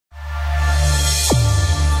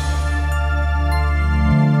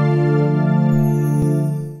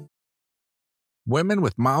Women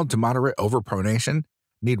with mild to moderate overpronation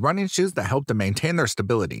need running shoes that help to maintain their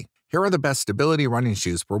stability. Here are the best stability running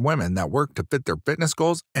shoes for women that work to fit their fitness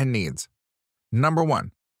goals and needs. Number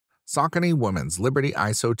 1. Saucony Women's Liberty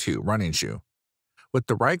ISO 2 Running Shoe. With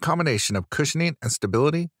the right combination of cushioning and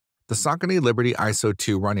stability, the Saucony Liberty ISO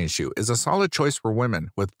 2 running shoe is a solid choice for women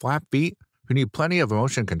with flat feet who need plenty of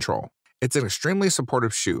motion control. It's an extremely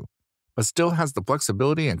supportive shoe, but still has the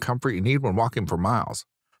flexibility and comfort you need when walking for miles.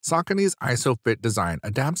 Saucony's ISO-Fit design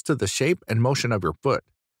adapts to the shape and motion of your foot,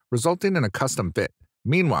 resulting in a custom fit.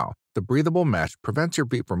 Meanwhile, the breathable mesh prevents your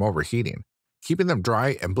feet from overheating, keeping them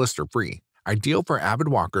dry and blister-free. Ideal for avid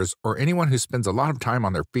walkers or anyone who spends a lot of time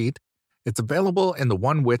on their feet, it's available in the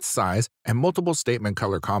one width size and multiple statement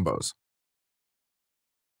color combos.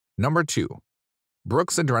 Number 2.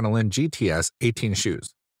 Brooks Adrenaline GTS 18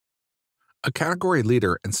 Shoes. A category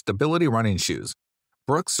leader in stability running shoes,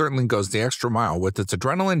 Brooks certainly goes the extra mile with its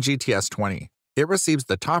Adrenaline GTS 20. It receives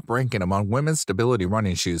the top ranking among women's stability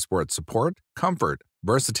running shoes for its support, comfort,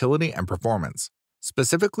 versatility, and performance.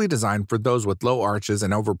 Specifically designed for those with low arches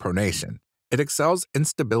and overpronation, it excels in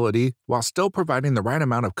stability while still providing the right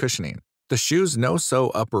amount of cushioning. The shoe's no-sew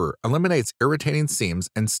upper eliminates irritating seams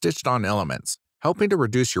and stitched-on elements, helping to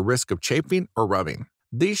reduce your risk of chafing or rubbing.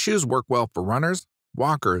 These shoes work well for runners,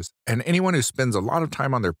 walkers, and anyone who spends a lot of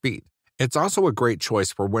time on their feet. It's also a great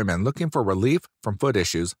choice for women looking for relief from foot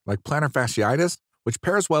issues like plantar fasciitis, which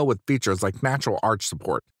pairs well with features like natural arch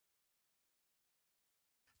support.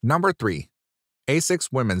 Number 3. ASICS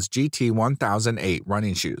Women's GT 1008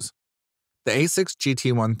 Running Shoes. The ASICS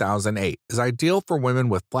GT 1008 is ideal for women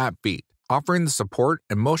with flat feet, offering the support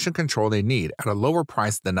and motion control they need at a lower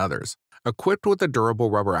price than others. Equipped with a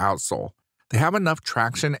durable rubber outsole, they have enough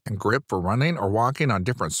traction and grip for running or walking on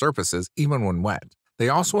different surfaces even when wet. They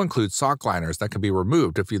also include sock liners that can be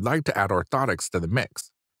removed if you'd like to add orthotics to the mix.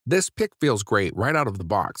 This pick feels great right out of the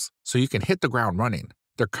box, so you can hit the ground running.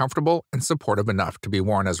 They're comfortable and supportive enough to be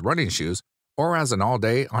worn as running shoes or as an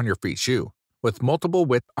all-day on-your-feet shoe. With multiple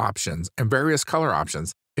width options and various color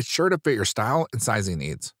options, it's sure to fit your style and sizing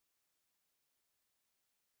needs.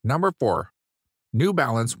 Number 4. New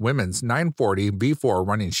Balance Women's 940 V4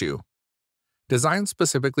 Running Shoe. Designed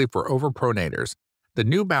specifically for overpronators, the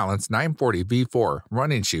New Balance 940 V4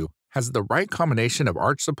 running shoe has the right combination of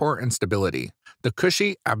arch support and stability. The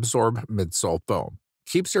cushy Absorb midsole foam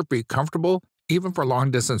keeps your feet comfortable even for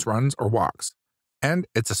long-distance runs or walks, and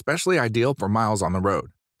it's especially ideal for miles on the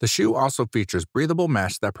road. The shoe also features breathable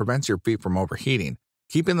mesh that prevents your feet from overheating,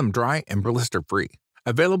 keeping them dry and blister-free.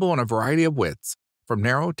 Available in a variety of widths, from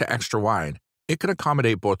narrow to extra wide, it can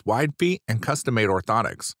accommodate both wide feet and custom-made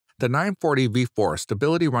orthotics. The 940 V4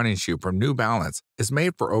 stability running shoe from New Balance is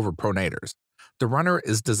made for overpronators. The runner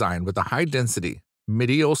is designed with a high-density,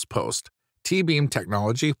 medial post, T-beam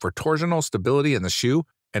technology for torsional stability in the shoe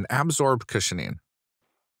and absorbed cushioning.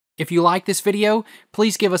 If you like this video,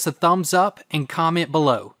 please give us a thumbs up and comment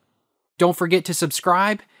below. Don't forget to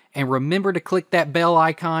subscribe and remember to click that bell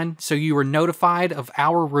icon so you are notified of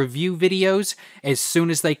our review videos as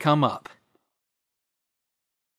soon as they come up.